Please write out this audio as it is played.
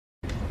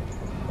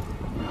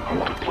I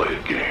want to play a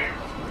game.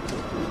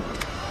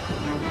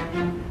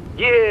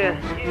 Yeah.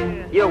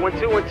 Yo, 1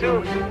 2 1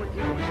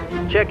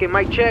 2. Check it,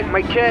 mic check,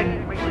 mic check.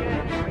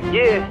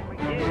 Yeah.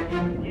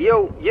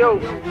 Yo.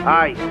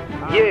 Aight.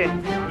 Yeah.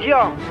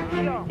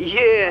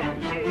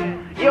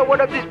 Yo,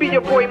 what up, this be your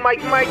boy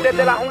Mike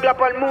desde la jungla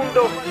pa'l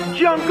mundo.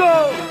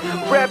 Jungle,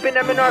 rapping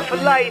MNR for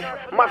life.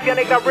 Mafia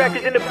Negra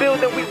records in the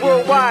building, we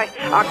worldwide.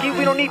 Aquí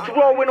we don't need to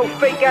roll with no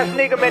fake ass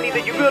nigga, man. Either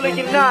you real or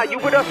you not. You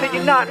with us or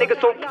you not, nigga,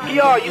 so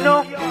you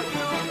know?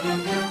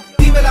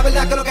 Dime la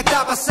verdad que lo que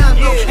está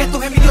pasando.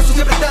 Estos envidiosos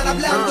siempre están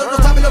hablando. No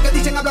saben lo que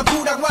dicen, hablan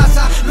pura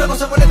guasa. Luego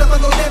se molestan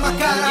cuando le más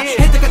cara.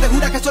 Gente que te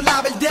jura que son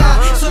la verdad.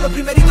 Son los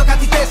primeritos que a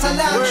ti te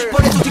salan.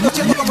 Por eso sigo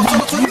siendo como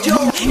solo soy yo.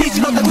 Y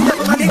si no te gusta,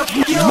 pues maniego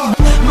yo.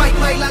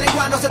 Mike, la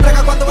lengua no se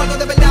traga cuando algo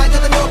de verdad yo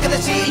tengo que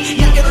decir.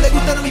 Y al que no le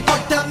gusta no me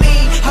importa a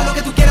mí. Haz lo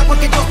que tú quieras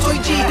porque yo soy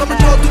G. Como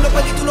yo, tú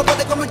no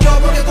puedes como yo.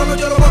 Porque como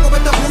yo lo hago,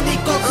 esto es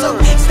único. So,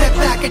 step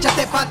back,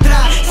 échate para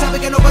atrás. Sabe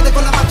que no puedes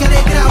con la mafia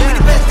negra. We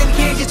the best in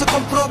here y eso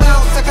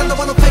comprobado. Sacando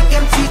buenos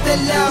fake MCs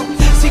del lado.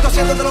 Sigo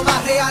siendo de los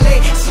más reales,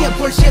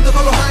 100%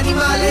 con los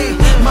animales.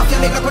 Mafia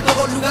negra por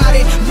todos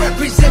lugares.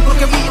 Represent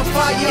porque we on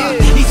fire.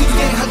 Y si tú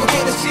tienes algo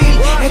que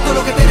decir, esto es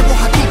lo que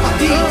tenemos aquí para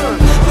ti.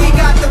 We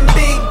got them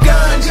big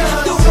guns,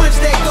 the ones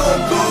that go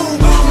boom.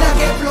 Las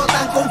que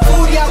explotan con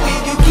furia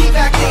when you keep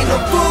acting a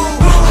fool.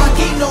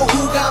 Aquí no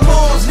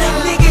jugamos,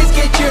 niggas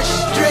get your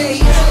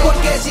straight.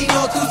 Porque si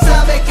no tú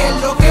sabes que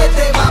es lo que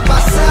te va a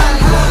pasar.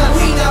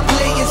 We not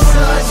playing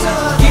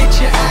son, get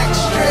your act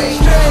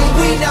straight.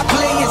 We not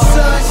playing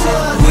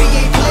son, we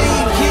ain't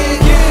playing kid.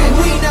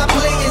 We not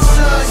playing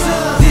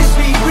son, this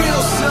be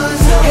real son.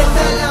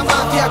 Esta es la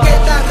mafia que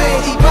está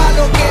ready pa'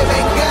 lo que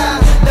venga.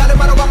 Dale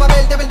mano, vamos a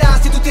ver de verdad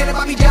si tú tienes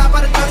mami ya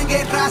para entrar en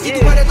guerra. Si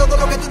tú eres todo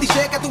lo que tú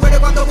dices que tú eres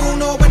cuando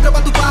uno entra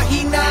pa' tu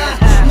página.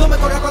 No me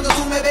corras cuando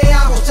tú me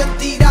veas o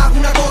sentirás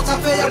una cosa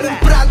fea. Un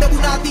plan de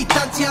una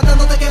distancia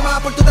dándote quema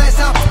por toda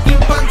esa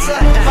panza.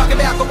 Pa' que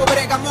veas cómo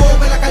bregamos,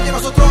 en la calle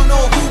nosotros no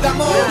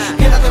jugamos.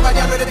 Quédate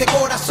vaya, no eres de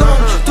corazón,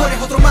 tú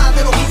eres otro más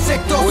de los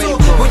insectos.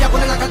 Voy a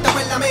poner la carta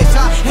en la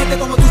mesa, gente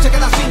como tú se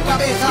queda sin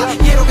cabeza.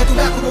 Quiero que tú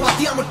veas cómo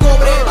batíamos el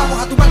cobre,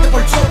 vamos a tumbarte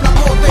por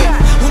soplapote.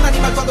 Un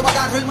animal cuando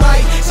agarro el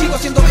mic, sigo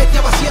siendo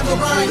bestia, va haciendo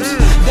rhymes.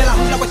 De la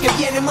jungla pues que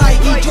viene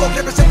Mike y yo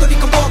represento el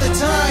como the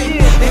time.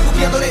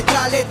 Escupiendo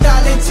letal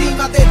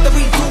encima de este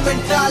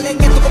instrumental.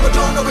 En esto como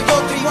yo no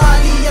veo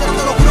tribal y esto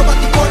te lo juro para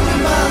ti por mi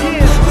man.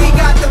 We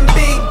got them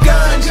big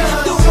guns,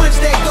 the ones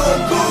that go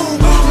boom.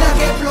 Las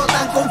que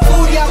explotan con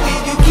furia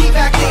when you keep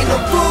acting a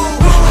fool.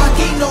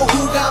 Aquí no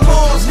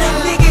jugamos,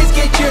 niggas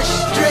get your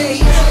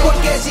straight.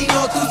 Porque si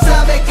no tú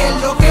sabes que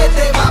es lo que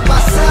te va a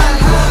pasar.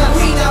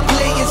 We not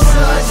playing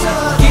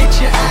son, get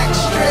your act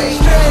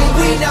straight.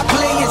 We not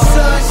playing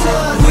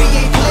son, we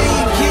ain't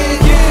playing kid.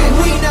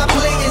 We not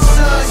playing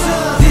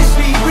son, this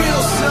be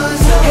real son.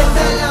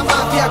 Esta es la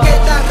mafia que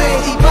está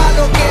ready pa'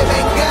 lo que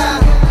venga.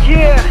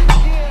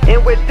 Yeah,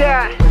 and with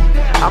that,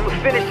 I'ma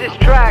finish this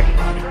track.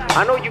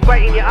 I know you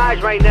biting your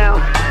eyes right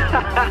now.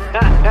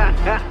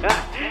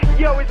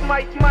 Yo, it's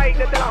Mike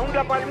desde la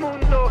jungla pa'l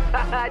mundo.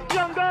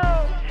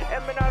 Jungle,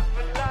 MNR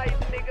for life.